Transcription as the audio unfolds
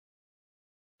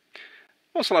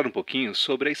Vamos falar um pouquinho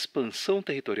sobre a expansão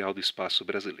territorial do espaço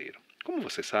brasileiro. Como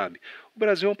você sabe, o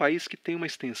Brasil é um país que tem uma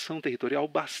extensão territorial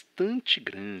bastante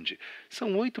grande.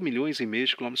 São 8 milhões e meio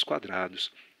de quilômetros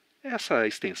quadrados. Essa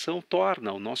extensão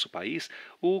torna o nosso país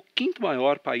o quinto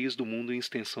maior país do mundo em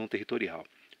extensão territorial.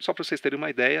 Só para vocês terem uma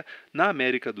ideia, na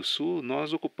América do Sul,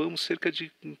 nós ocupamos cerca de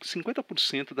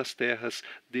 50% das terras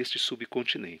deste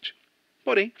subcontinente.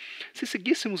 Porém, se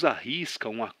seguíssemos à risca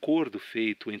um acordo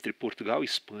feito entre Portugal e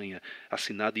Espanha,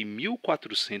 assinado em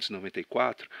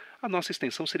 1494, a nossa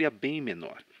extensão seria bem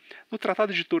menor. No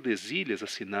Tratado de Tordesilhas,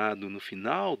 assinado no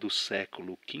final do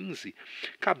século XV,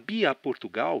 cabia a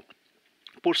Portugal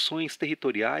porções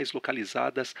territoriais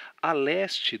localizadas a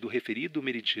leste do referido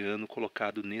meridiano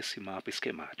colocado nesse mapa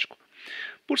esquemático.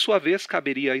 Por sua vez,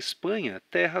 caberia à Espanha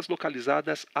terras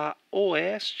localizadas a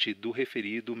oeste do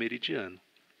referido meridiano,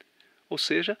 ou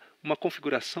seja, uma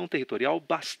configuração territorial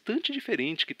bastante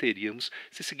diferente que teríamos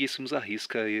se seguíssemos à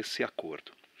risca esse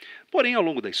acordo. Porém, ao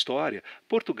longo da história,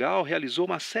 Portugal realizou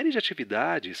uma série de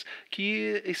atividades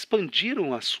que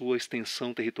expandiram a sua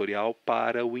extensão territorial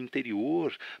para o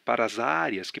interior, para as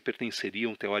áreas que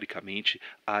pertenceriam teoricamente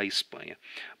à Espanha.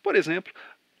 Por exemplo,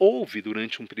 houve,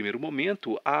 durante um primeiro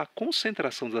momento, a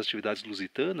concentração das atividades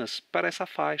lusitanas para essa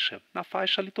faixa, na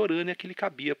faixa litorânea que lhe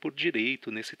cabia por direito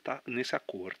nesse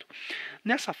acordo.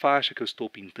 Nessa faixa que eu estou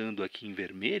pintando aqui em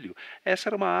vermelho, essa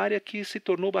era uma área que se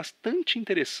tornou bastante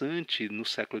interessante no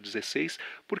século XVI,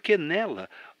 porque nela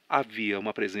havia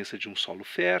uma presença de um solo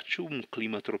fértil, um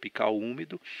clima tropical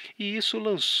úmido, e isso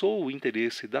lançou o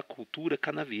interesse da cultura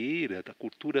canavieira, da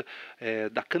cultura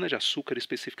da cana-de-açúcar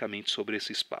especificamente sobre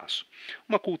esse espaço.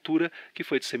 Uma cultura que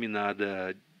foi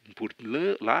disseminada por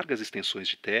largas extensões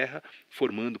de terra,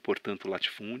 formando, portanto,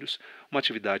 latifúndios, uma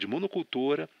atividade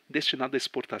monocultora destinada à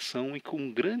exportação e com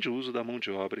um grande uso da mão de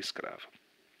obra escrava.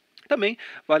 Também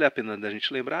vale a pena a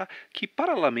gente lembrar que,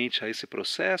 paralelamente a esse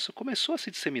processo, começou a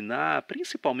se disseminar,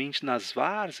 principalmente nas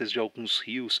várzeas de alguns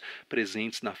rios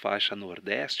presentes na faixa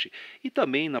nordeste e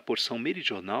também na porção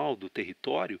meridional do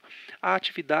território, a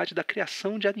atividade da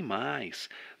criação de animais.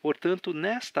 Portanto,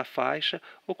 nesta faixa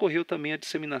ocorreu também a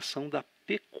disseminação da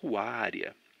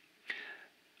pecuária.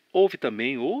 Houve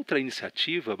também outra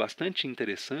iniciativa bastante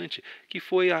interessante, que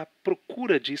foi a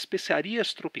procura de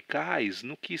especiarias tropicais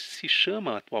no que se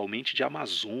chama atualmente de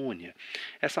Amazônia.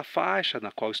 Essa faixa na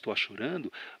qual estou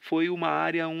achurando foi uma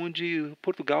área onde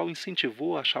Portugal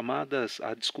incentivou a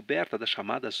descoberta das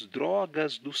chamadas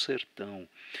drogas do sertão.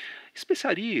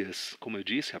 Especiarias, como eu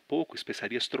disse há pouco,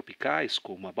 especiarias tropicais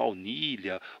como a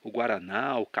baunilha, o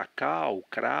guaraná, o cacau, o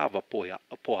cravo,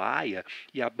 a poaia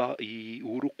e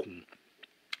o urucum.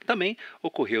 Também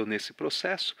ocorreu nesse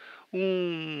processo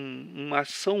uma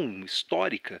ação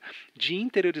histórica de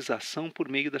interiorização por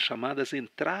meio das chamadas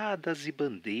entradas e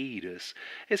bandeiras.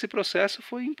 Esse processo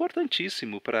foi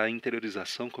importantíssimo para a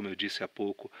interiorização, como eu disse há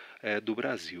pouco, do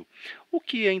Brasil. O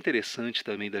que é interessante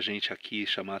também da gente aqui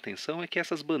chamar a atenção é que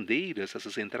essas bandeiras,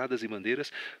 essas entradas e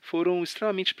bandeiras, foram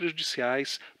extremamente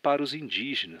prejudiciais para os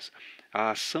indígenas.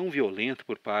 A ação violenta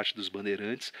por parte dos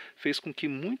bandeirantes fez com que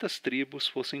muitas tribos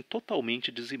fossem totalmente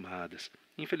dizimadas.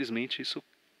 Infelizmente, isso,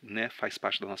 faz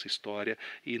parte da nossa história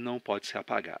e não pode ser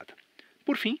apagada.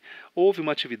 Por fim, houve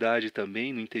uma atividade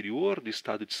também no interior do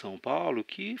estado de São Paulo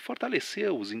que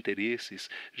fortaleceu os interesses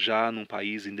já num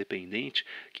país independente,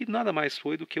 que nada mais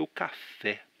foi do que o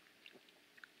café.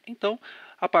 Então,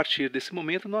 a partir desse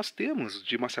momento, nós temos,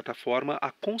 de uma certa forma,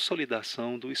 a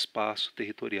consolidação do espaço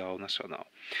territorial nacional.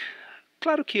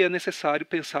 Claro que é necessário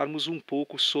pensarmos um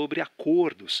pouco sobre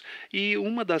acordos, e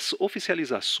uma das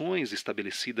oficializações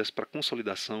estabelecidas para a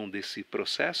consolidação desse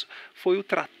processo foi o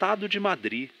Tratado de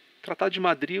Madrid. O Tratado de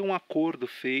Madrid é um acordo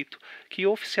feito que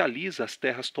oficializa as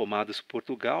terras tomadas por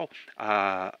Portugal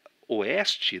a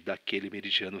oeste daquele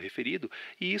meridiano referido,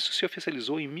 e isso se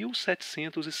oficializou em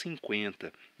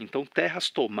 1750. Então, terras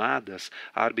tomadas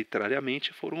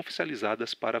arbitrariamente foram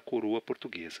oficializadas para a coroa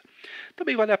portuguesa.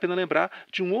 Também vale a pena lembrar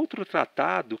de um outro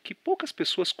tratado que poucas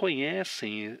pessoas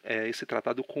conhecem, esse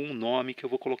tratado com um nome que eu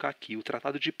vou colocar aqui, o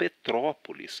Tratado de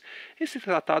Petrópolis. Esse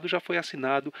tratado já foi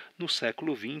assinado no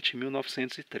século XX,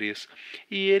 1903,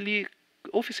 e ele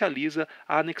oficializa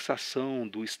a anexação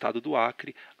do estado do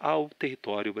Acre ao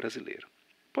território brasileiro.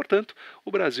 Portanto, o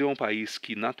Brasil é um país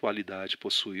que, na atualidade,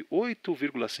 possui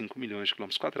 8,5 milhões de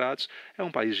quilômetros quadrados, é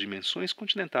um país de dimensões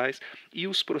continentais e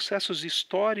os processos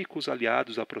históricos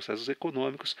aliados a processos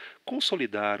econômicos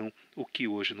consolidaram o que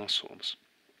hoje nós somos.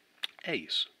 É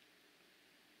isso.